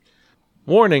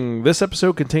Warning, this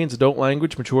episode contains adult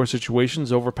language, mature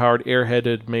situations, overpowered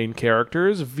airheaded main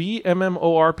characters,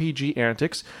 VMMORPG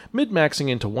antics, mid-maxing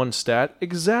into one stat,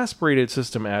 exasperated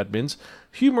system admins,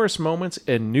 humorous moments,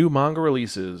 and new manga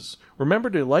releases. Remember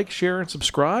to like, share, and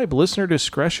subscribe. Listener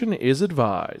discretion is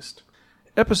advised.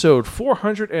 Episode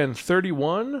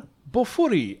 431,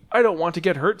 Bofuri. I don't want to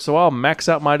get hurt, so I'll max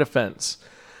out my defense.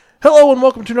 Hello and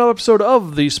welcome to another episode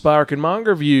of the Spark and Manga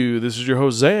Review. This is your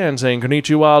host Zan saying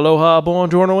konnichiwa, aloha,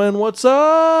 buongiorno, and what's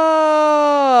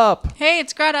up? Hey,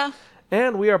 it's Greta.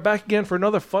 And we are back again for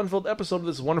another fun-filled episode of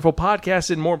this wonderful podcast.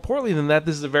 And more importantly than that,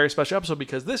 this is a very special episode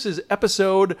because this is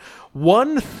episode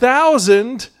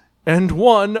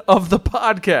 1001 of the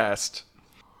podcast.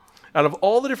 Out of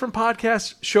all the different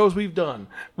podcast shows we've done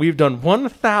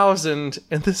 1,000,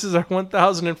 and this is our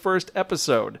 1,001st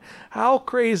episode. How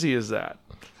crazy is that?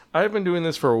 I've been doing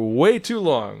this for way too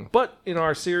long, but in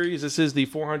our series, this is the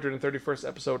 431st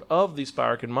episode of the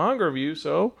Spark and Manga Review,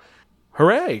 so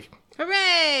hooray!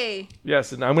 Hooray!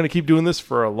 Yes, and I'm going to keep doing this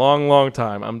for a long, long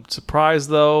time. I'm surprised,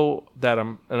 though, that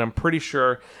I'm pretty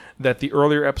sure that the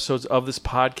earlier episodes of this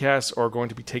podcast are going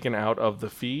to be taken out of the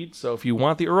feed, so if you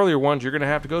want the earlier ones, you're going to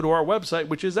have to go to our website,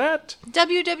 which is at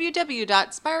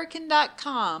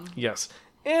www.spiraken.com. Yes.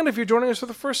 And if you're joining us for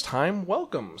the first time,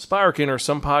 welcome. Spiraken, or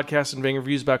Some Podcasts and Vain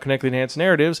Reviews About Connected Enhanced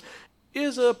Narratives,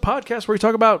 is a podcast where we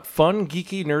talk about fun,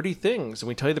 geeky, nerdy things, and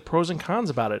we tell you the pros and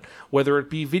cons about it, whether it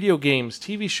be video games,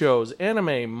 TV shows,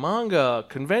 anime, manga,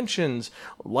 conventions,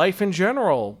 life in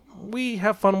general. We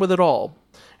have fun with it all.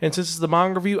 And since it's the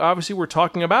manga review, obviously we're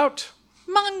talking about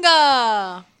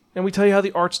manga! And we tell you how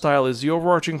the art style is, the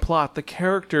overarching plot, the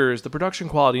characters, the production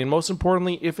quality, and most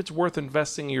importantly, if it's worth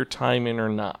investing your time in or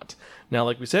not. Now,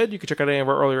 like we said, you can check out any of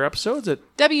our earlier episodes at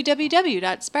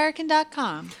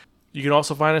www.spiraken.com. You can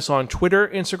also find us on Twitter,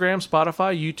 Instagram,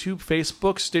 Spotify, YouTube,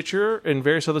 Facebook, Stitcher, and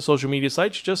various other social media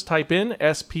sites. Just type in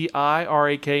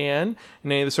SPIRAKN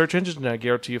in any of the search engines, and I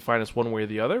guarantee you'll find us one way or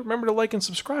the other. Remember to like and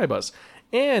subscribe us.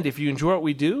 And if you enjoy what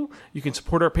we do, you can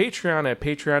support our Patreon at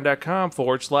patreon.com/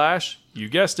 you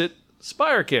guessed it,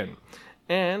 Spiraken.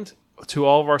 And to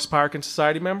all of our Spiraken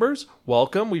Society members,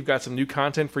 welcome. We've got some new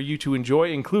content for you to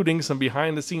enjoy, including some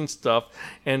behind-the-scenes stuff.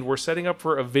 And we're setting up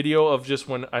for a video of just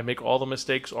when I make all the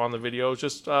mistakes on the video.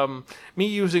 Just me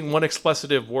using one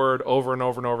expletive word over and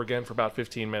over and over again for about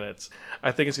 15 minutes.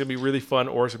 I think it's going to be really fun,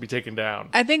 or it's going to be taken down.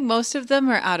 I think most of them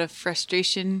are out of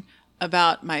frustration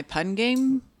about my pun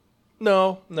game.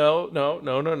 No.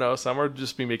 Some are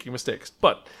just me making mistakes.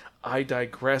 But I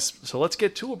digress. So let's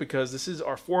get to it because this is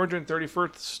our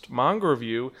 431st manga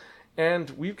review. And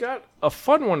we've got a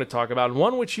fun one to talk about.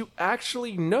 One which you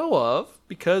actually know of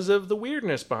because of the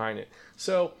weirdness behind it.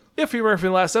 So if you remember from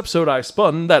the last episode, I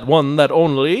spun that one, that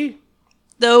only...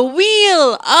 The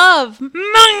Wheel of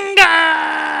Manga!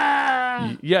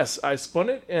 Yes, I spun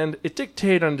it and it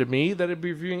dictated unto me that I'd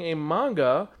be reviewing a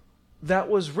manga that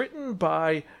was written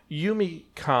by Yumi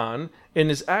Kan and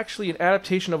is actually an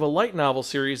adaptation of a light novel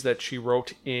series that she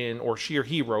wrote he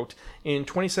wrote in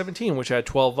 2017, which had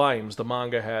 12 volumes. The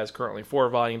manga has currently 4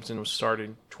 volumes and was started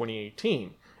in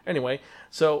 2018. Anyway,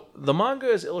 so the manga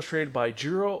is illustrated by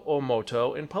Jiro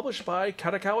Omoto and published by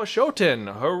Kadokawa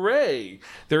Shoten. Hooray!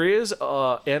 There is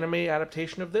an anime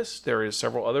adaptation of this. There is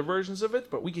several other versions of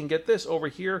it, but we can get this over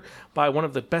here by one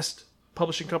of the best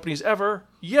publishing companies ever,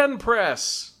 Yen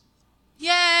Press.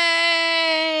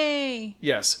 Yay!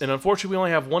 Yes, and unfortunately we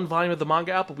only have 1 volume of the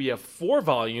manga out, but we have 4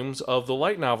 volumes of the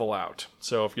light novel out.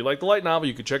 So if you like the light novel,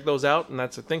 you can check those out, and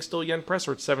that's, I think, still Yen Press,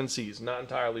 or it's 7 Seas, not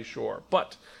entirely sure.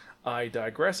 But I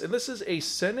digress, and this is a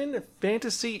seinen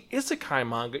fantasy isekai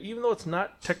manga, even though it's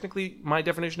not technically my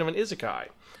definition of an isekai,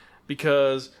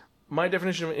 because my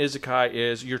definition of an isekai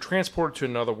is you're transported to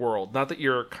another world. Not that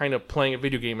you're kind of playing a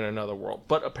video game in another world,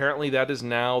 but apparently that is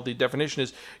now, the definition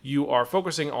is you are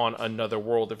focusing on another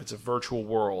world if it's a virtual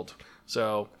world.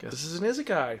 So, this is an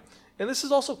isekai. And this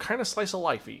is also kind of slice of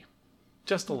lifey.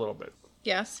 Just a little bit.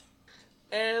 Yes.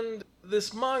 And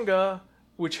this manga,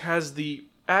 which has the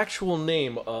actual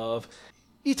name of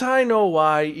Itai no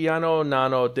wai iano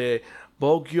nano de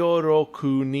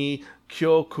Bogyoroku ni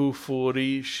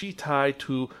Kyokufuri Shitai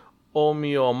tu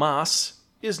Omiomas,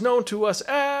 is known to us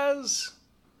as...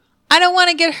 I don't want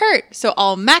to get hurt, so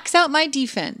I'll max out my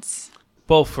defense.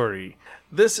 Bofuri.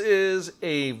 This is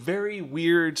a very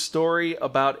weird story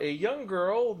about a young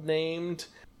girl named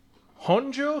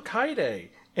Honjo Kaide.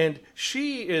 And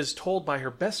she is told by her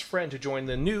best friend to join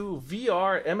the new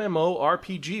VR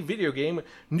MMORPG video game,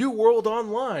 New World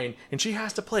Online. And she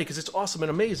has to play because it's awesome and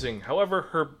amazing. However,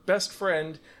 her best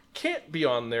friend can't be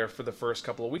on there for the first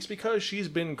couple of weeks because she's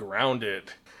been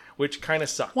grounded, which kind of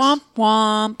sucks. Womp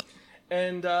womp.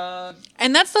 And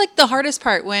And that's like the hardest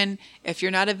part when, if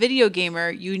you're not a video gamer,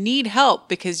 you need help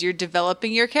because you're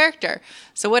developing your character.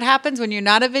 So what happens when you're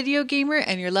not a video gamer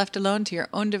and you're left alone to your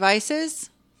own devices?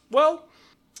 well,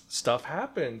 stuff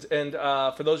happens. And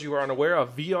for those of you who are unaware, a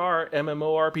VR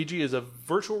MMORPG is a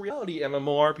virtual reality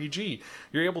MMORPG.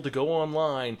 You're able to go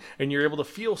online and you're able to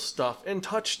feel stuff and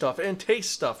touch stuff and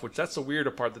taste stuff, which that's the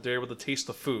weirder part, that they're able to taste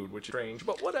the food, which is strange,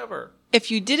 but whatever. If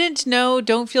you didn't know,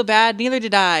 don't feel bad. Neither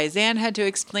did I. Zan had to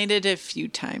explain it a few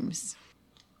times.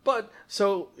 But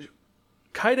so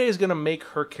Kaide is going to make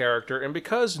her character, and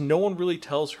because no one really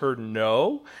tells her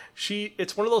no,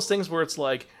 it's one of those things where it's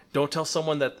like, don't tell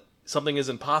someone that something is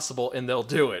impossible and they'll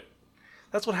do it.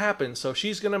 That's what happens. So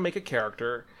she's going to make a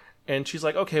character and she's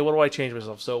like, okay, what do I change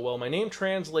myself? So, well, my name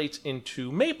translates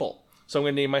into Maple. So I'm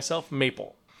going to name myself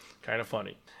Maple. Kind of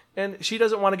funny. And she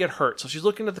doesn't want to get hurt. So she's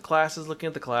looking at the classes,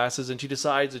 and she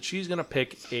decides that she's going to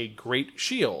pick a Great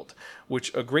Shield,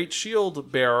 which a Great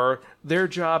Shield bearer, their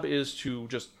job is to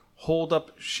just hold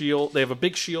up shield. They have a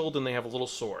big shield and they have a little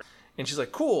sword. And she's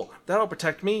like, cool, that'll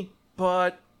protect me,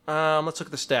 but let's look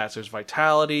at the stats. There's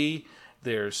vitality,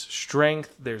 there's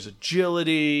strength, there's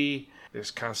agility,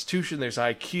 there's constitution, there's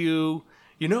IQ.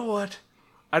 You know what?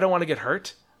 I don't want to get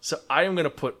hurt, so I am going to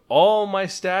put all my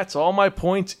stats, all my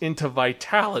points into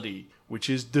vitality, which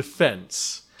is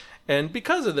defense. And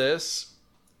because of this,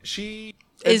 she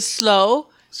Is slow.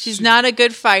 She's not a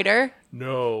good fighter.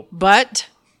 No. But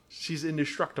She's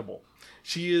indestructible.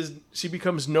 She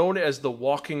becomes known as the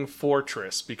Walking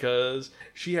Fortress because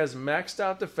she has maxed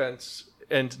out defense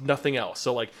and nothing else.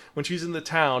 So like when she's in the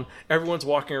town, everyone's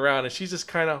walking around and she's just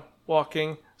kind of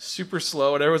walking super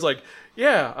slow, and everyone's like,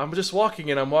 "Yeah, I'm just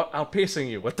walking and I'm outpacing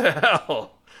you. What the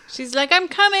hell?" she's like, I'm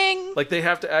coming. Like they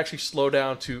have to actually slow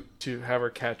down to have her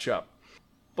catch up.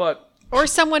 But Or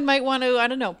someone might want to, I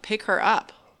don't know, pick her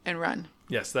up and run.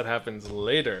 yes, that happens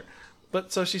later.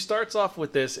 But so she starts off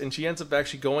with this, and she ends up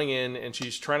actually going in, and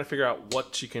she's trying to figure out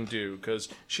what she can do, because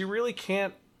she really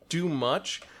can't do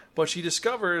much, but she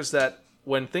discovers that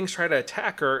when things try to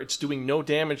attack her, it's doing no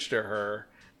damage to her.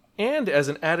 And as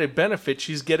an added benefit,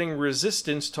 she's getting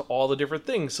resistance to all the different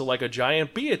things. So like a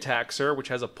giant bee attacks her, which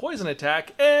has a poison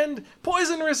attack and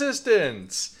poison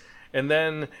resistance. And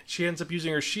then she ends up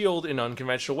using her shield in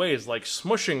unconventional ways, like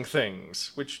smushing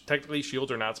things, which technically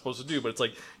shields are not supposed to do, but it's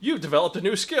like, you've developed a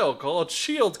new skill called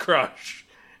Shield Crush.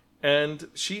 And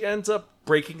she ends up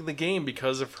breaking the game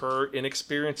because of her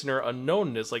inexperience and her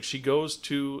unknownness. Like, she goes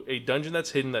to a dungeon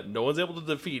that's hidden that no one's able to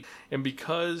defeat, and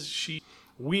because she's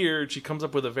weird, she comes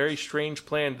up with a very strange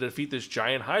plan to defeat this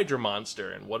giant Hydra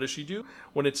monster. And what does she do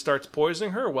when it starts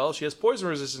poisoning her? Well, she has poison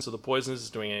resistance, so the poison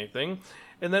isn't doing anything.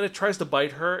 And then it tries to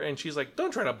bite her, and she's like,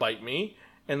 don't try to bite me.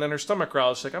 And then her stomach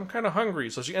growls. She's like, I'm kind of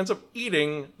hungry. So she ends up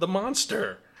eating the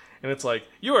monster. And it's like,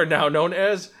 you are now known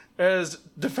as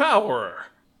Devourer.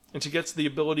 And she gets the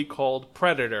ability called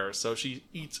Predator. So she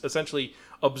essentially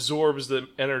absorbs the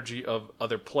energy of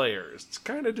other players. It's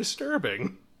kind of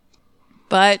disturbing.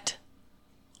 But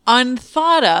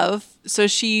unthought of, so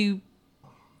she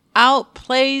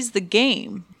outplays the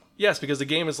game. Yes, because the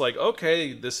game is like,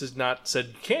 okay, this is not said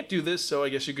you can't do this, so I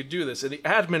guess you could do this. And the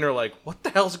admin are like, what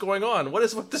the hell's going on? What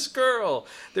is with this girl?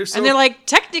 And they're like,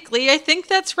 technically, I think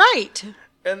that's right.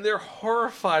 And they're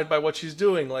horrified by what she's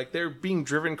doing. Like, they're being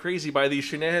driven crazy by these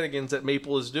shenanigans that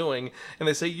Maple is doing. And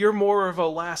they say, you're more of a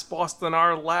last boss than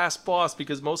our last boss,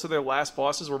 because most of their last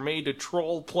bosses were made to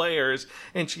troll players,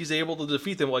 and she's able to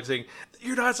defeat them. Like saying,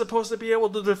 you're not supposed to be able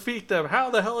to defeat them.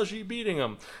 How the hell is she beating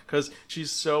them? Because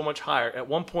she's so much higher. At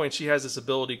one point, she has this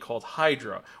ability called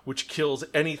Hydra, which kills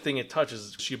anything it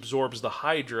touches. She absorbs the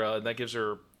Hydra, and that gives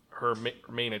her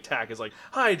main attack. Is like,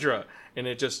 Hydra! And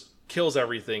it just kills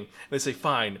everything. And they say,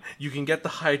 fine, you can get the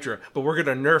Hydra, but we're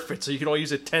going to nerf it so you can only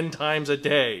use it 10 times a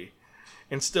day.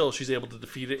 And still, she's able to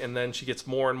defeat it, and then she gets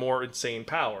more and more insane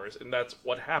powers. And that's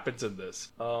what happens in this.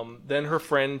 Then her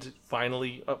friend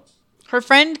finally... Her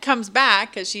friend comes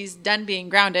back because she's done being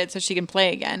grounded so she can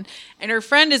play again. And her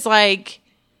friend is like,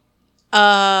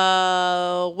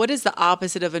 what is the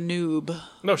opposite of a noob?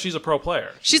 No, she's a pro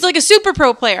player. She's like a super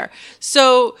pro player.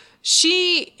 So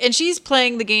she's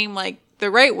playing the game like the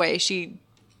right way. She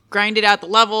grinded out the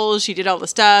levels. She did all the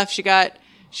stuff.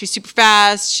 She's super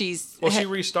fast. She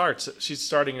restarts. She's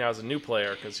starting now as a new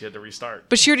player because she had to restart.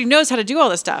 But she already knows how to do all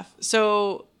this stuff.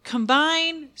 So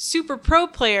combine super pro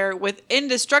player with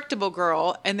indestructible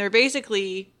girl, and they're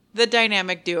basically the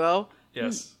dynamic duo.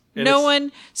 Yes. And no it's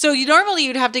one. So normally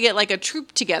you'd have to get like a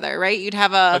troop together, right? You'd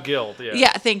have a guild, yeah.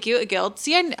 Yeah, thank you, a guild.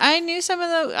 See, I knew some of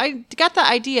the. I got the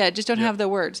idea, just don't have the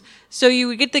words. So you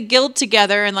would get the guild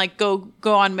together and like go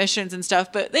on missions and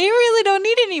stuff, but they really don't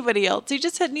need anybody else. They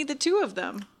just need the two of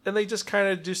them. And they just kind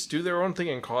of just do their own thing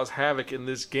and cause havoc in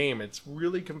this game. It's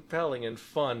really compelling and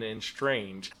fun and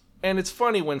strange. And it's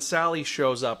funny when Sally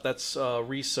shows up. That's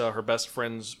Risa, her best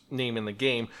friend's name in the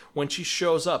game. When she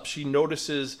shows up, she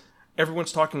notices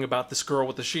everyone's talking about this girl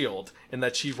with the shield and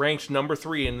that she ranked number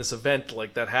 3 in this event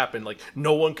like that happened. Like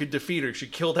no one could defeat her. She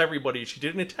killed everybody. She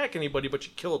didn't attack anybody, but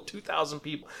she killed 2,000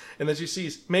 people. And then she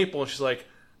sees Maple and she's like,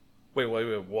 wait,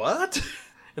 what?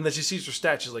 And then she sees her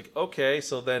stats. She's like, okay,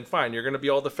 so then fine. You're going to be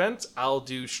all defense. I'll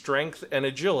do strength and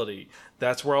agility.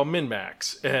 That's where I'll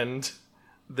min-max. And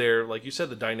they're, like you said,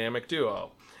 the dynamic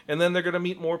duo. And then they're going to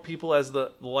meet more people as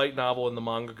the light novel and the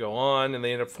manga go on, and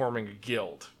they end up forming a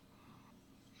guild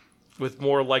with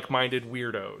more like-minded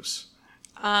weirdos.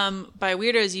 By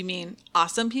weirdos, you mean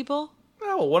awesome people?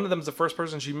 Well, one of them is the first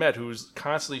person she met who's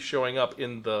constantly showing up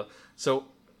in the... So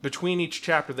between each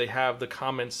chapter, they have the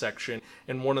comments section,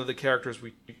 and one of the characters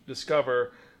we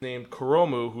discover, named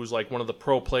Kuromu, who's like one of the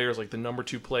pro players, like the number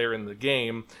 2 player in the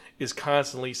game, is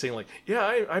constantly saying like,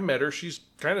 yeah, I met her. She's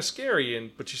kind of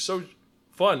scary, but she's so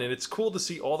fun, and it's cool to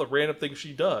see all the random things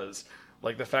she does.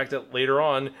 Like the fact that later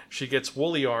on, she gets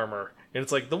woolly armor. And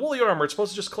it's like, the woolly armor, it's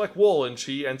supposed to just collect wool, and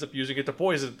she ends up using it to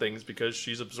poison things because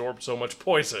she's absorbed so much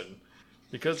poison.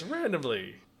 Because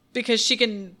randomly. Because she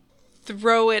can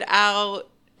throw it out,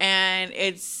 and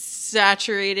it's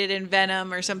saturated in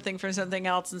venom or something from something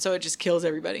else, and so it just kills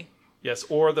everybody. Yes,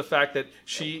 or the fact that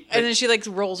she... And then she, like,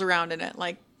 rolls around in it,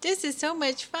 like, this is so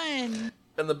much fun.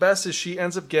 And the best is she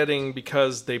ends up getting,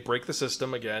 because they break the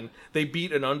system again, they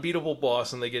beat an unbeatable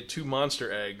boss, and they get 2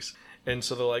 monster eggs. And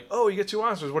so they're like, oh, you get 2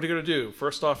 monsters. What are you going to do?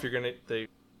 First off,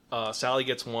 Sally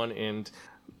gets one, and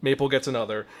Maple gets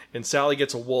another. And Sally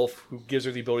gets a wolf who gives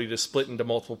her the ability to split into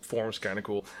multiple forms. Kind of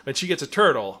cool. And she gets a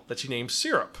turtle that she names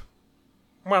Syrup.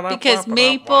 Because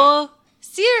maple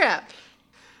syrup.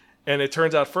 And it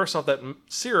turns out, first off, that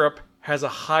Syrup has a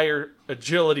higher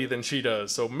agility than she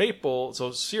does. So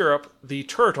Syrup, the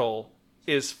turtle,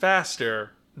 is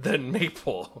faster than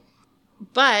Maple.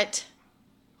 But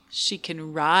she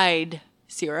can ride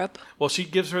Syrup. Well, she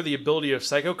gives her the ability of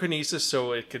psychokinesis,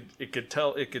 so it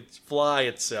could fly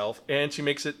itself, and she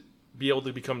makes it be able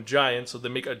to become giant. So they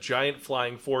make a giant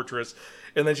flying fortress,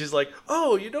 and then she's like,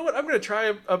 "Oh, you know what? I'm going to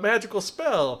try a magical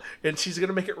spell," and she's going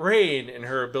to make it rain. And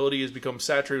her ability has become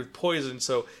saturated with poison.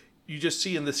 So you just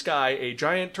see in the sky a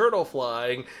giant turtle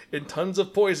flying and tons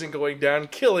of poison going down,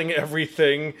 killing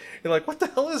everything. You're like, what the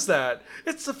hell is that?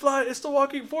 It's the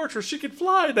walking fortress. She can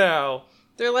fly now.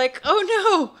 They're like,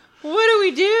 oh no, what do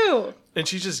we do? And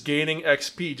she's just gaining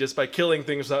XP just by killing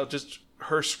things without just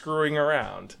her screwing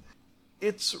around.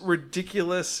 It's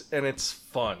ridiculous and it's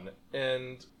fun.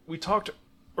 And we talked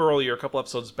earlier, a couple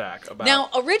episodes back, about... Now,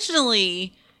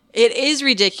 originally, it is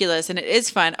ridiculous and it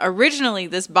is fun. Originally,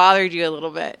 this bothered you a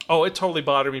little bit. Oh, it totally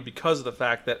bothered me because of the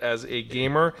fact that as a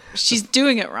gamer... She's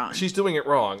doing it wrong. She's doing it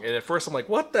wrong. And at first I'm like,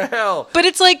 what the hell? But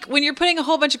it's like when you're putting a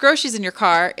whole bunch of groceries in your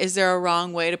car, is there a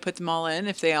wrong way to put them all in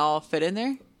if they all fit in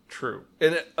there? True.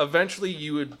 And eventually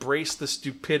you embrace the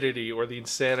stupidity or the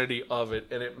insanity of it,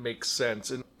 and it makes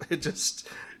sense. And it just...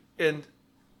 And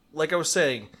like I was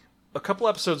saying, a couple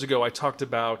episodes ago I talked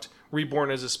about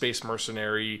Reborn as a Space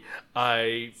Mercenary.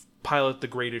 I pilot the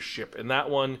greatest ship. And that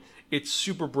one, it's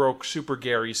super broke, super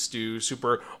Gary Stu,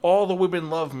 super all the women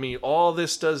love me, all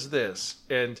this does this.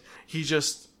 And he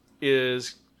just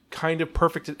is kind of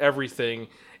perfect at everything,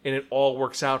 and it all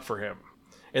works out for him.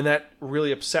 And that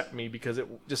really upset me because it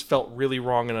just felt really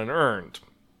wrong and unearned.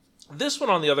 This one,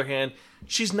 on the other hand,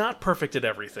 she's not perfect at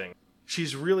everything.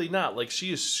 She's really not. Like,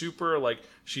 she's super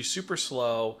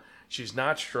slow. She's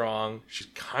not strong. She's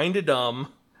kind of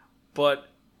dumb. But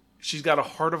she's got a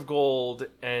heart of gold,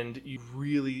 and you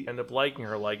really end up liking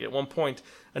her. Like, at one point,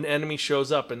 an enemy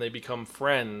shows up, and they become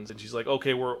friends. And she's like,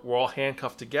 okay, we're all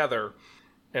handcuffed together,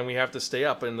 and we have to stay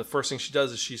up. And the first thing she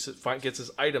does is she gets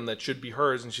this item that should be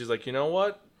hers, and she's like, you know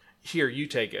what? Here, you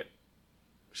take it.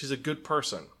 She's a good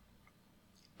person.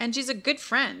 And she's a good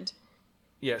friend.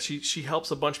 Yeah, she helps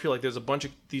a bunch of people. Like, there's a bunch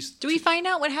of these... Do we find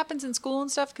out what happens in school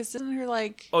and stuff? Because isn't her,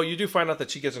 like... Oh, you do find out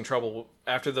that she gets in trouble.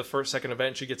 After the second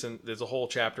event, she gets in... There's a whole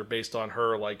chapter based on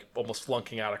her, like, almost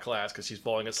flunking out of class because she's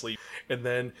falling asleep. And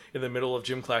then, in the middle of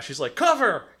gym class, she's like,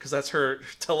 cover! Because that's her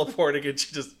teleporting, and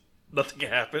she just... Nothing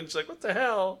happens. She's like, what the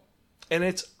hell? And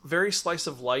it's very slice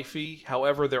of lifey.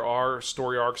 However, there are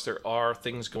story arcs. There are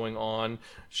things going on.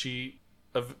 She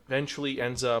eventually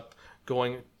ends up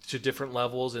going to different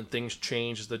levels, and things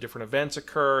change as the different events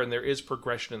occur, and there is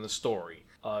progression in the story.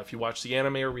 If you watch the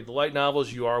anime or read the light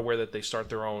novels, you are aware that they start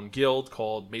their own guild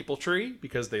called Maple Tree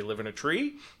because they live in a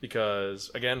tree. Because,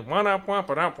 again,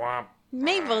 womp.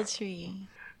 Maple Tree.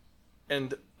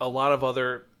 And a lot of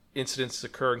other incidents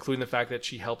occur, including the fact that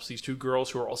she helps these two girls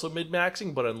who are also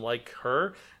mid-maxing, but unlike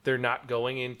her, they're not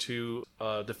going into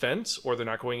defense or they're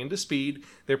not going into speed.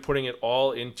 They're putting it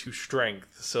all into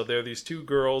strength. So there are these two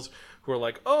girls who are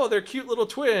like, oh, they're cute little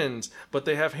twins, but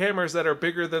they have hammers that are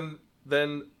bigger than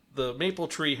the Maple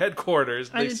Tree headquarters.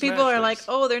 And people are like,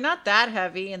 oh, they're not that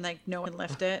heavy, and like no one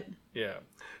lift it. Yeah.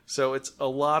 So it's a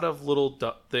lot of little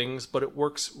things, but it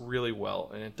works really well,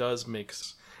 and it does make...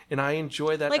 And I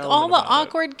enjoy that. Like all the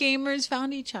awkward gamers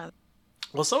found each other.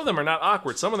 Well, some of them are not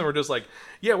awkward. Some of them are just like,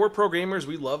 yeah, we're pro gamers.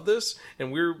 We love this.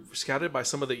 And we're scouted by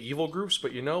some of the evil groups.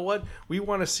 But you know what? We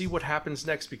want to see what happens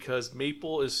next because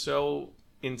Maple is so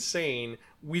insane.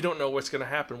 We don't know what's going to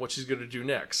happen, what she's going to do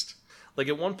next. Like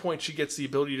at one point, she gets the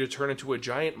ability to turn into a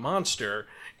giant monster.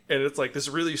 And it's like this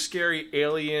really scary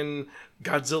alien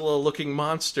Godzilla-looking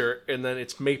monster. And then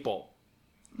it's Maple.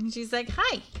 And she's like,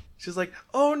 hi. She's like,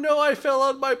 oh no, I fell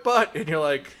on my butt. And you're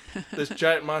like, this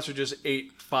giant monster just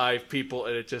ate 5 people.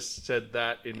 And it just said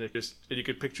that. And you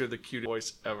could picture the cutest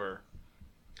voice ever.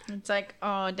 It's like,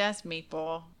 oh, that's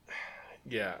Maple.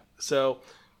 Yeah. So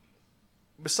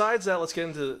besides that,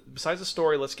 besides the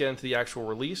story, let's get into the actual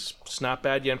release. It's not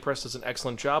bad. Yen Press does an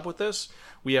excellent job with this.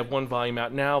 We have 1 volume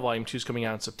out now. Volume 2 is coming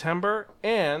out in September.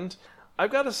 And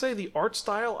I've got to say, the art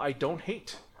style I don't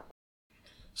hate.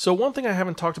 So one thing I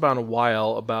haven't talked about in a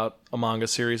while about a manga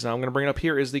series, and I'm going to bring it up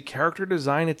here, is the character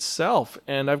design itself.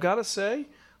 And I've got to say,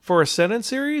 for a Seinen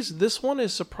series, this one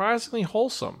is surprisingly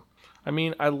wholesome. I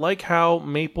mean, I like how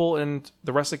Maple and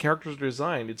the rest of the characters are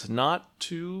designed. It's not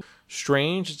too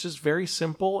strange. It's just very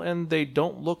simple, and they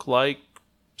don't look like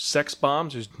sex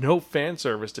bombs. There's no fan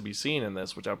service to be seen in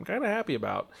this, which I'm kind of happy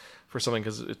about for something,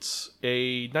 because it's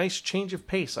a nice change of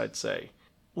pace, I'd say.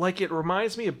 Like, it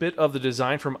reminds me a bit of the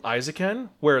design from Eizouken,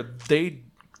 where they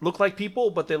look like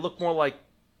people, but they look more like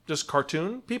just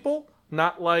cartoon people.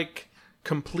 Not like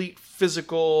complete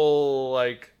physical,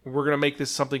 like, we're going to make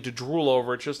this something to drool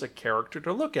over. It's just a character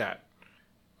to look at.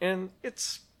 And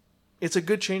it's a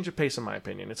good change of pace, in my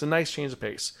opinion. It's a nice change of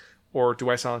pace. Or do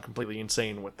I sound completely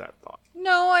insane with that thought?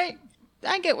 No, I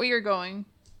get what you're going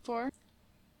for.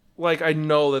 Like, I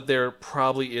know that there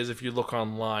probably is, if you look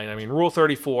online. I mean, Rule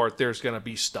 34, there's going to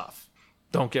be stuff.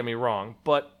 Don't get me wrong.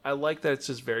 But I like that it's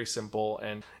just very simple,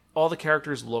 and all the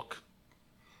characters look...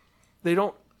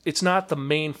 It's not the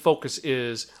main focus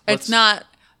is... It's not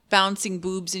bouncing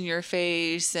boobs in your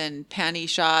face and panty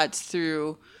shots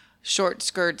through short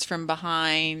skirts from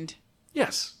behind.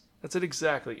 Yes, that's it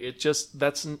exactly.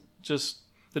 That's just...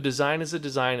 The design is a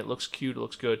design. It looks cute. It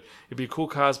looks good. It'd be a cool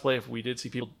cosplay if we did see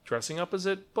people dressing up as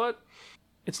it, but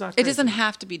it's not crazy. It doesn't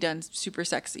have to be done super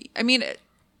sexy. I mean,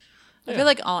 I feel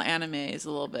like all anime is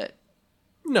a little bit...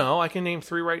 No, I can name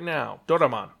 3 right now.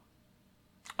 Doraemon.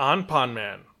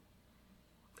 Anpanman.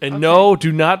 And no,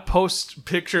 do not post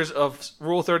pictures of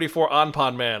Rule 34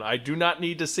 Anpanman. I do not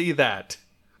need to see that.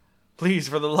 Please,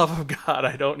 for the love of God,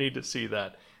 I don't need to see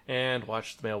that. And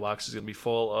watch the mailbox is going to be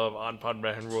full of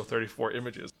Anpanman and Rule 34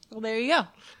 images. Well, there you go.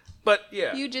 But,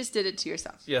 yeah. You just did it to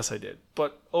yourself. Yes, I did.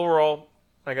 But overall,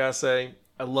 I got to say,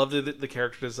 I loved the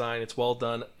character design. It's well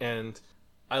done. And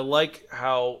I like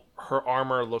how her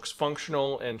armor looks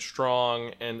functional and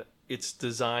strong, and it's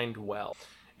designed well.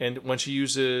 And when she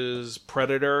uses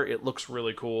Predator, it looks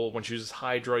really cool. When she uses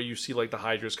Hydra, you see like the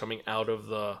Hydras coming out of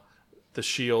the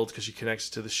shield because she connects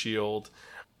to the shield.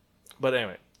 But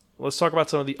anyway, let's talk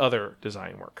about some of the other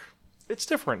design work. It's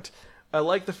different. I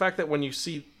like the fact that when you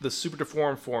see the super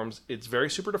deformed forms, it's very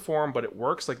super deformed, but it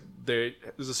works. Like there's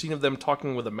a scene of them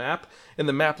talking with a map, and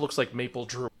the map looks like Maple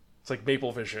Drew. It's like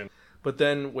Maple Vision. But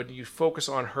then when you focus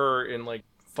on her in like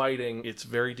fighting, it's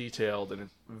very detailed and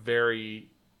it's very...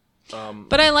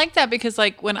 But I like that because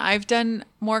like when I've done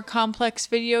more complex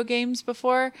video games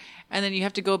before, and then you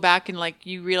have to go back and like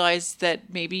you realize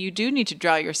that maybe you do need to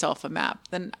draw yourself a map,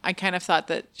 then I kind of thought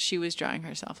that she was drawing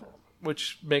herself.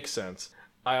 Which makes sense.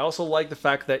 I also like the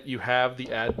fact that you have the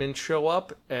admins show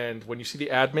up, and when you see the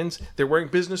admins, they're wearing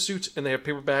business suits and they have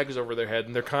paper bags over their head,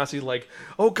 and they're constantly like,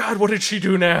 oh God, what did she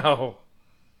do now?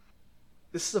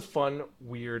 This is a fun,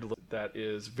 weird look that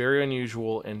is very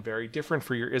unusual and very different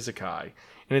for your isekai.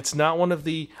 And it's not one of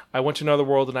the, I went to another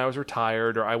world and I was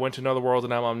retired, or I went to another world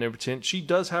and I'm omnipotent. She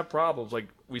does have problems, like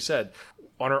we said.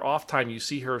 on her off time, you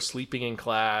see her sleeping in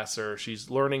class, or she's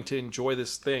learning to enjoy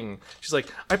this thing. She's like,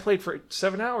 I played for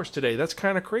 7 hours today. That's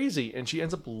kind of crazy. And she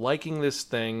ends up liking this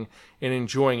thing and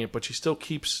enjoying it, but she still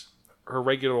keeps her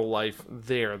regular life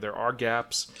there. There are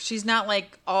gaps. She's not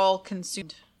like all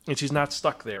consumed. And she's not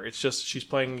stuck there. It's just she's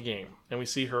playing a game. And we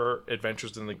see her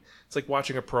adventures in the... It's like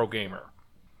watching a pro gamer.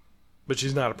 But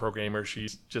she's not a pro gamer.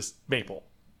 She's just Maple.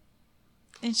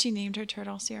 And she named her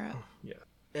turtle Syrup. Yeah.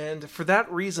 And for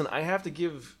that reason, I have to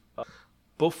give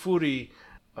Bofuri,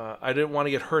 I didn't want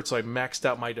to get hurt, so I maxed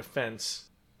out my defense.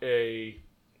 A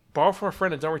Borrow from a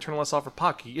Friend and Don't Return Unless Offered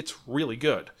Pocky. It's really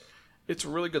good. It's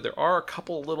really good. There are a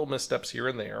couple little missteps here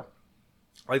and there.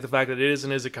 I like the fact that it is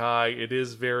an isekai. It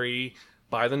is very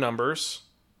by the numbers.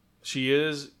 She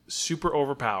is super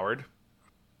overpowered.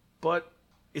 But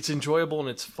it's enjoyable and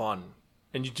it's fun.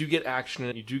 And you do get action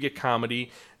and you do get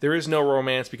comedy. There is no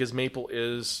romance because Maple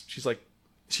is...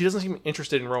 She doesn't seem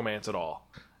interested in romance at all.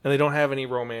 And they don't have any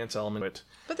romance element to it.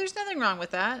 But there's nothing wrong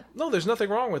with that. No, there's nothing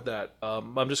wrong with that.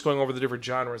 I'm just going over the different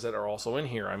genres that are also in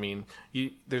here. I mean,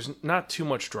 there's not too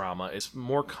much drama. It's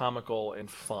more comical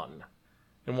and fun.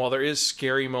 And while there is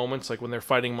scary moments, like when they're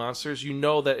fighting monsters, you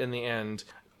know that in the end,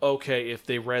 okay, if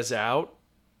they res out,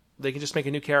 they can just make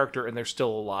a new character and they're still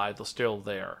alive. They're still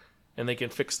there. And they can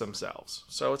fix themselves.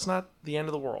 So it's not the end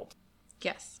of the world.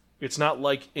 Yes. It's not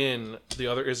like in the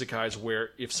other isekais where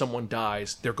if someone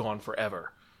dies, they're gone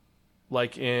forever.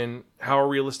 Like in How a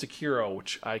Realistic Hero,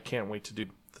 which I can't wait to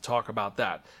talk about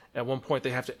that. At one point, they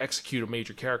have to execute a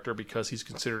major character because he's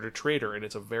considered a traitor, and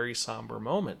it's a very somber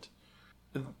moment.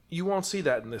 You won't see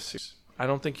that in this series. I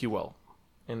don't think you will.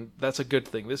 And that's a good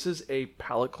thing. This is a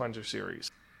palate cleanser series,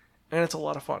 and it's a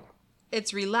lot of fun.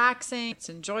 It's relaxing. It's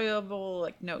enjoyable.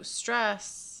 Like, no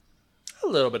stress. A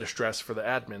little bit of stress for the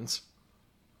admins.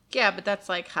 Yeah, but that's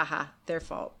like, haha, their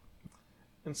fault.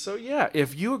 And so, yeah,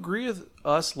 if you agree with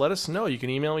us, let us know. You can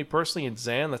email me personally at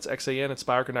Zan, that's Xan at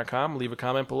Spiraken.com. Leave a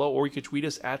comment below, or you can tweet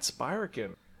us at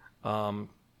Spiraken.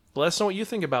 Let us know what you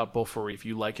think about Bofuri, if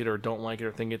you like it or don't like it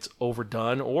or think it's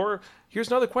overdone. Or, here's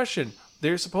another question.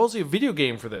 There's supposedly a video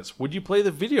game for this. Would you play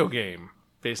the video game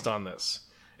based on this?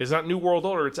 It's not New World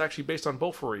Order, it's actually based on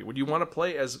Bofuri. Would you want to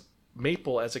play as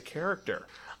Maple as a character?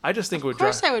 I just think it would drive...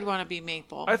 Of course I would want to be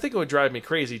Maple. I think it would drive me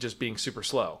crazy just being super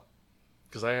slow.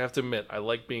 Because I have to admit, I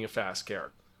like being a fast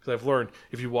character. Because I've learned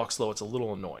if you walk slow, it's a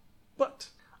little annoying. But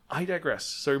I digress.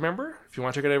 So remember, if you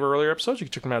want to check out our earlier episodes, you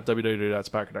can check them out at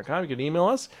www.spiraken.com. You can email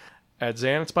us at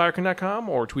zan@spiraken.com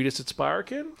or tweet us at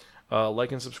Spiraken.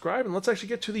 Like and subscribe. And let's actually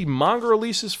get to the manga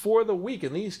releases for the week.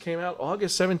 And these came out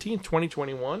August 17th,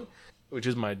 2021, which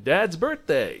is my dad's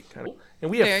birthday.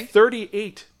 And we have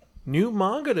 38 new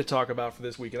manga to talk about for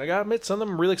this week. And I gotta admit, some of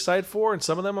them I'm really excited for, and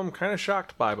some of them I'm kind of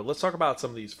shocked by. But let's talk about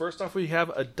some of these. First off, we have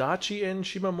Adachi and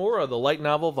Shimamura, the light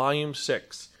novel, Volume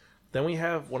 6. Then we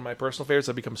have one of my personal favorites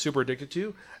I've become super addicted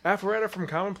to, Aphrodite from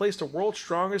Commonplace to World's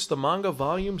Strongest, the manga,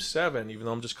 Volume 7, even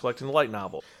though I'm just collecting the light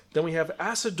novel. Then we have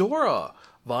Asadora,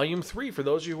 Volume 3, for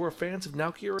those of you who are fans of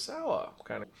Naoki Urasawa.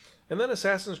 And then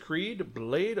Assassin's Creed,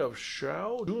 Blade of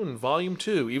Shao Dun, Volume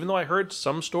 2, even though I heard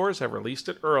some stores have released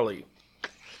it early.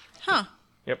 Huh.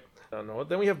 Yep. I don't know.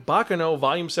 Then we have Baccano,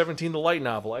 Volume 17, the light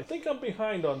novel. I think I'm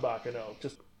behind on Baccano.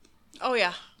 Oh,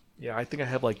 yeah. Yeah, I think I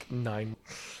have like 9.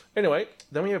 Anyway,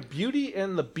 then we have Beauty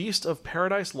and the Beast of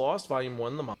Paradise Lost, Volume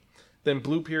 1, the manga. Then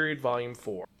Blue Period, Volume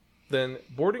 4. Then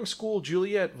Boarding School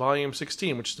Juliet, Volume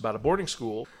 16, which is about a boarding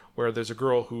school where there's a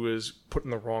girl who is put in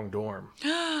the wrong dorm.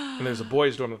 And there's a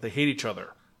boys' dorm that they hate each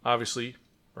other. Obviously,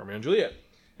 Romeo and Juliet.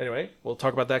 Anyway, we'll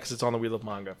talk about that because it's on the Wheel of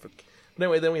Manga. But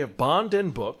anyway, then we have Bond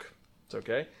and Book. It's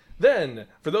okay. Then,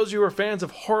 for those of you who are fans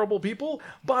of horrible people,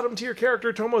 Bottom Tier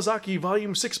Character Tomozaki,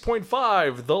 Volume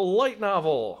 6.5, the light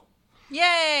novel.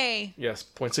 Yay! Yes,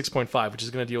 6.5, which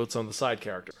is going to deal with some of the side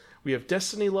characters. We have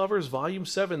Destiny Lovers, Volume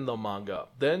 7, the manga.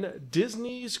 Then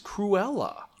Disney's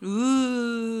Cruella.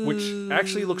 Ooh. Which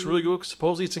actually looks really good.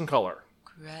 Supposedly it's in color.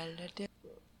 Cruella.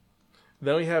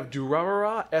 Then we have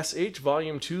Durarara SH,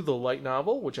 Volume 2, the light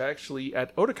novel, which actually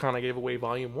at Otakon I gave away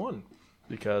Volume 1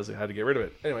 because I had to get rid of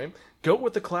it. Anyway, Goat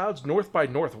with the Clouds, North by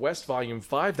Northwest, Volume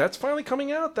 5. That's finally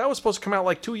coming out. That was supposed to come out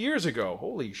like 2 years ago.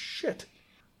 Holy shit.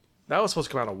 That was supposed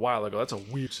to come out a while ago. That's a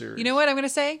weird series. You know what I'm going to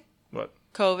say? What?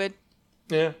 COVID.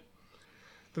 Yeah.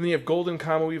 Then you have Golden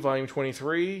Kamui, Volume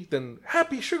 23. Then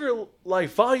Happy Sugar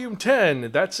Life, Volume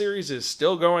 10. That series is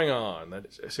still going on.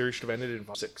 That series should have ended in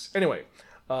Volume 6. Anyway,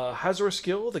 Hazura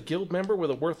Skill, the guild member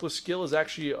with a worthless skill, is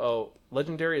actually a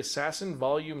legendary assassin,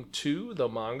 Volume 2, the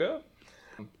manga.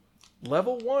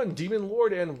 Level 1, Demon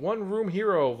Lord and One Room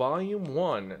Hero, Volume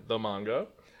 1, the manga.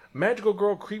 Magical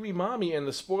Girl Creamy Mommy and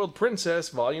the Spoiled Princess,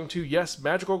 Volume 2. Yes,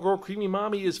 Magical Girl Creamy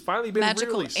Mommy is finally been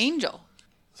Magical released. Angel.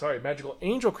 Sorry, Magical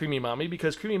Angel Creamy Mommy,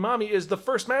 because Creamy Mommy is the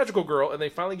first magical girl, and they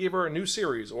finally gave her a new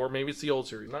series, or maybe it's the old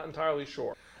series. Not entirely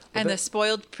sure. And the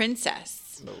Spoiled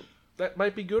Princess. No, that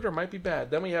might be good or might be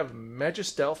bad. Then we have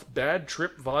Magistealth Bad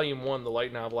Trip Volume 1, the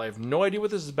light novel. I have no idea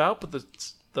what this is about, but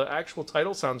the actual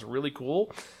title sounds really cool.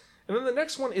 And then the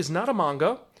next one is not a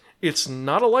manga. It's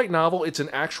not a light novel. It's an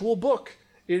actual book.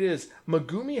 It is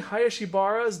Megumi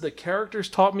Hayashibara's The Characters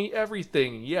Taught Me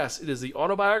Everything. Yes, it is the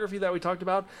autobiography that we talked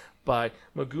about by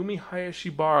Megumi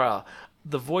Hayashibara,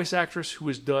 the voice actress who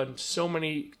has done so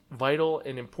many vital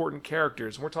and important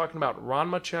characters. And we're talking about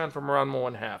Ranma-chan from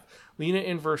Ranma 1/2, Lena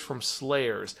Inverse from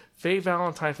Slayers, Faye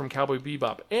Valentine from Cowboy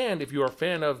Bebop, and if you are a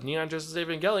fan of Neon Genesis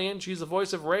Evangelion, she's the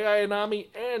voice of Rei Ayanami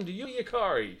and Yui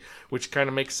Ikari, which kind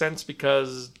of makes sense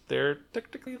because they're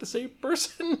technically the same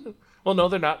person. Well, no,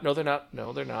 they're not. No, they're not.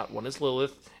 No, they're not. One is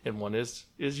Lilith and one is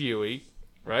Yui,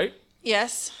 right?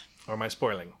 Yes. Or am I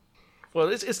spoiling? Well,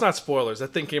 it's not spoilers.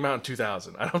 That thing came out in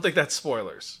 2000. I don't think that's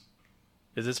spoilers.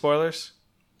 Is it spoilers?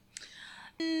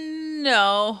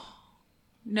 No.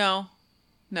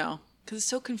 Because it's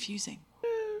so confusing.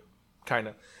 Kind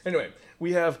of. Anyway,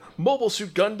 we have Mobile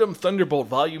Suit Gundam Thunderbolt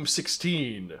Volume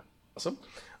 16. Awesome.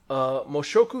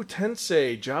 Moshoku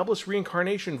Tensei Jobless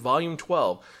Reincarnation Volume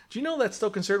 12. Do you know that's still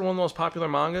considered one of the most popular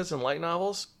mangas and light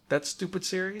novels? That stupid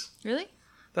series? Really?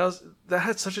 That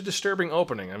had such a disturbing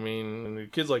opening. I mean, the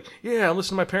kid's like, yeah, I'm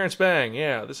listening to my parents bang.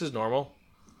 Yeah, this is normal.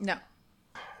 No.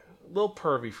 A little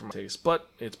pervy for my taste, but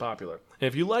it's popular. And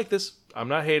if you like this, I'm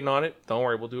not hating on it. Don't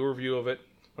worry, we'll do a review of it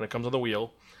when it comes on the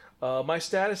wheel. My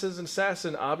Status as an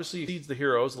Assassin obviously exceeds the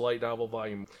heroes, the light novel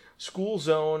volume. School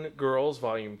Zone Girls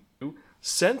volume 2.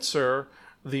 Censor,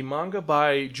 the manga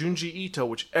by Junji Ito,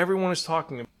 which everyone is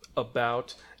talking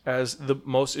about as the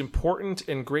most important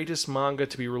and greatest manga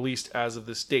to be released as of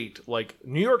this date. Like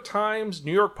New York Times,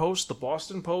 New York Post, the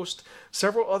Boston Post,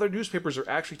 several other newspapers are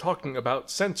actually talking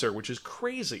about Censor, which is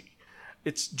crazy.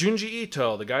 It's Junji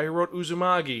Ito, the guy who wrote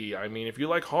Uzumaki. I mean, if you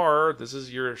like horror, this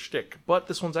is your shtick. But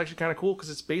this one's actually kind of cool because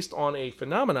it's based on a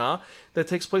phenomena that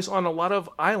takes place on a lot of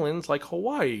islands like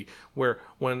Hawaii, where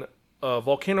when a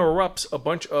volcano erupts, a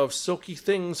bunch of silky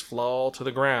things fall to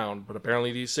the ground. But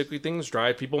apparently these silky things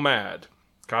drive people mad.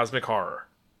 Cosmic horror.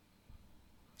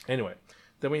 Anyway,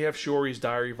 then we have Shiori's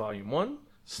Diary Volume 1,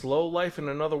 Slow Life in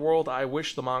Another World, I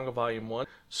Wish the Manga Volume 1,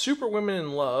 Super Women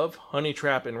in Love, Honey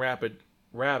Trap and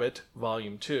Rabbit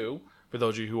Volume 2, for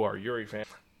those of you who are Yuri fans.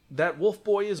 That Wolf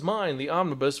Boy Is Mine, the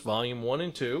Omnibus, Volume 1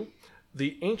 and 2,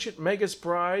 The Ancient Magus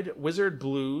Bride, Wizard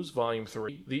Blues, Volume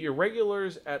 3, The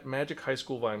Irregulars at Magic High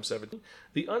School, Volume 17,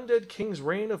 The Undead King's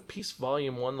Reign of Peace,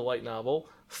 Volume 1, the light novel,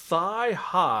 Thigh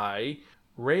High,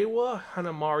 Reiwa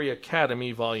Hanamari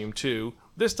Academy, Volume 2.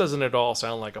 This doesn't at all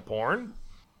sound like a porn.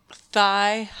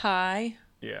 Thigh high?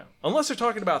 Yeah. Unless they're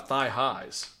talking about thigh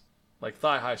highs. Like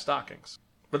thigh-high stockings.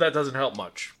 But that doesn't help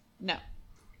much. No.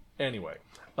 Anyway.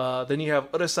 Then you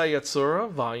have Urasai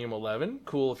Yatsura, Volume 11.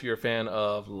 Cool if you're a fan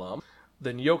of Lum.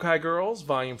 Then Yokai Girls,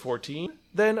 Volume 14.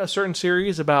 Then a certain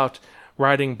series about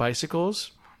riding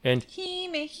bicycles. And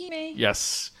Hime.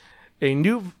 yes. A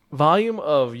new volume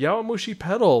of Yawamushi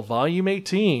Pedal, Volume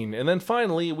 18. And then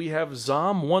finally, we have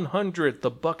Zom 100,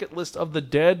 The Bucket List of the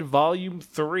Dead, Volume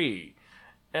 3.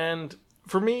 And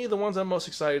for me, the ones I'm most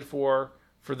excited for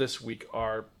this week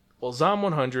are, well, Zom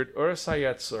 100, Urasai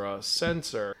Yatsura,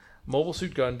 Censor, Mobile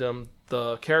Suit Gundam,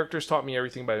 The Characters Taught Me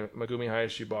Everything by Megumi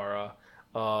Hayashibara,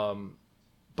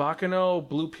 Bakano,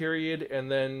 Blue Period,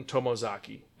 and then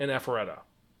Tomozaki, and Ephrata,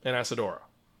 and Asadora.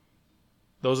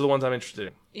 Those are the ones I'm interested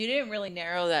in. You didn't really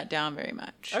narrow that down very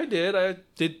much. I did. I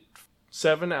did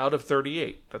 7 out of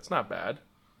 38. That's not bad.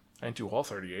 I didn't do all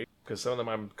 38, because some of them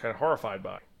I'm kind of horrified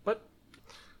by. But,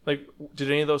 like,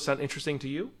 did any of those sound interesting to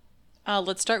you?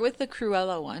 Let's start with the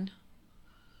Cruella one.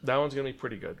 That one's going to be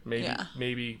pretty good.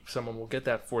 Maybe someone will get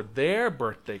that for their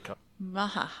birthday cup.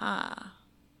 Mahaha.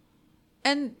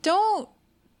 And don't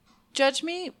judge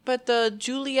me, but the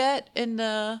Juliet and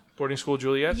the... Boarding School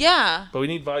Juliet? Yeah. But we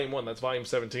need Volume 1. That's Volume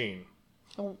 17.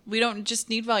 We don't just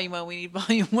need Volume 1. We need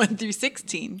Volume 1 through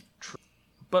 16. True.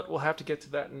 But we'll have to get to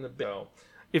that in a bit.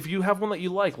 If you have one that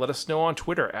you like, let us know on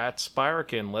Twitter,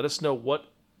 @Spiraken. Let us know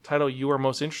what title you are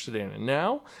most interested in. And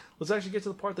now, let's actually get to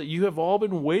the part that you have all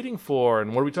been waiting for.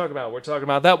 And what are we talking about? We're talking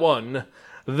about that one.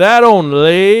 That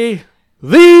only.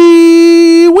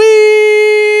 The Wheel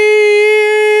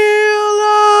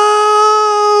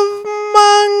of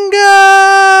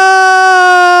Manga!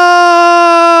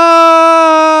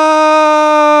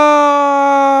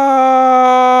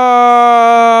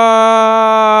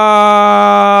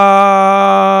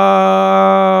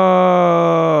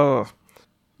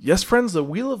 Yes, friends, the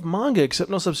Wheel of Manga, except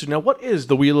no substitute. Now, what is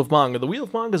the Wheel of Manga? The Wheel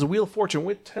of Manga is a Wheel of Fortune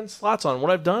with 10 slots on.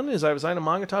 What I've done is I've assigned a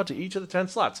manga title to each of the 10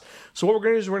 slots. So what we're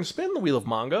going to do is we're going to spin the Wheel of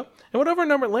Manga, and whatever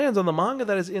number it lands on the manga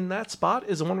that is in that spot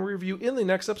is the one we review in the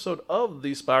next episode of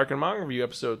the Spirekin Manga Review,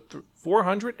 episode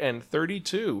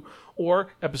 432, or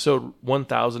episode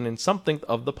 1000 and something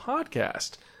of the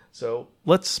podcast. So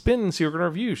let's spin and see what we're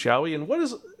going to review, shall we? And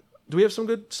do we have some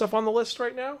good stuff on the list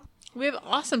right now? We have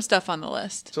awesome stuff on the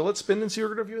list. So let's spin and see what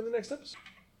we're going to review in the next episode.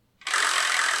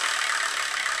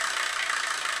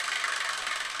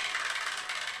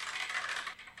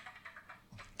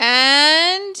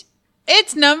 And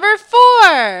it's number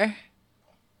 4.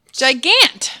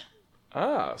 Gigant.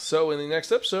 So in the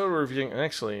next episode, we're reviewing...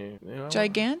 Actually...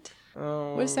 Gigant?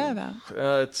 What is that about?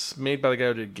 It's made by the guy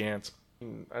who did Gantz.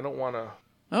 I don't want to...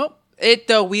 Oh,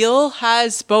 the wheel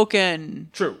has spoken.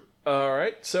 True. All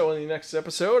right. So in the next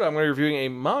episode, I'm going to be reviewing a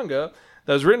manga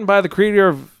that was written by the creator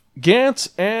of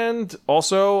Gantz and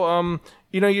also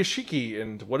Yoshiki.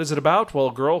 And what is it about? Well,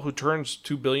 a girl who turns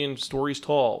 2 billion stories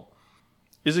tall.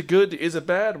 Is it good? Is it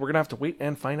bad? We're going to have to wait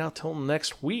and find out till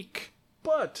next week.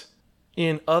 But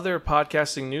in other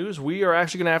podcasting news, we are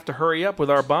actually going to have to hurry up with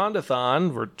our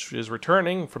Bondathon, which is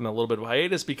returning from a little bit of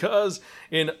hiatus because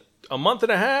in a month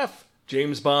and a half,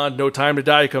 James Bond No Time to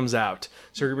Die comes out.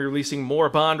 So we're going to be releasing more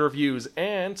Bond reviews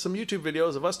and some YouTube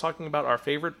videos of us talking about our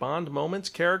favorite Bond moments,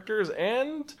 characters,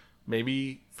 and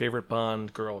maybe favorite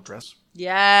Bond girl dress.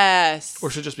 Yes. Or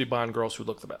should it just be Bond girls who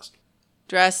look the best?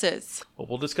 Dresses. Well,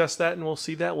 we'll discuss that and we'll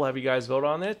see that. We'll have you guys vote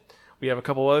on it. We have a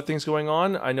couple other things going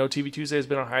on. I know TV Tuesday has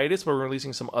been on hiatus, but we're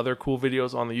releasing some other cool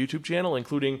videos on the YouTube channel,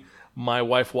 including My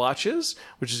Wife Watches,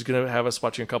 which is going to have us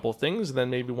watching a couple of things, and then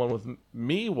maybe one with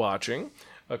me watching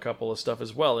a couple of stuff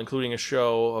as well, including a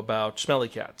show about smelly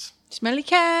cats. Smelly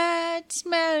cat,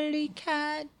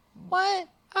 what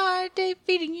are they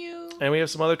feeding you? And we have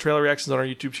some other trailer reactions on our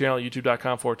YouTube channel,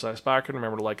 youtube.com/Spirekin.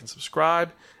 Remember to like and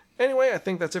subscribe. Anyway, I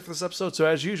think that's it for this episode. So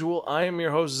as usual, I am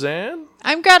your host, Zan.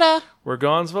 I'm Greta. We're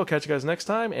Gonzvo. Catch you guys next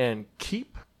time, and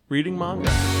keep reading manga.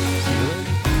 See you later.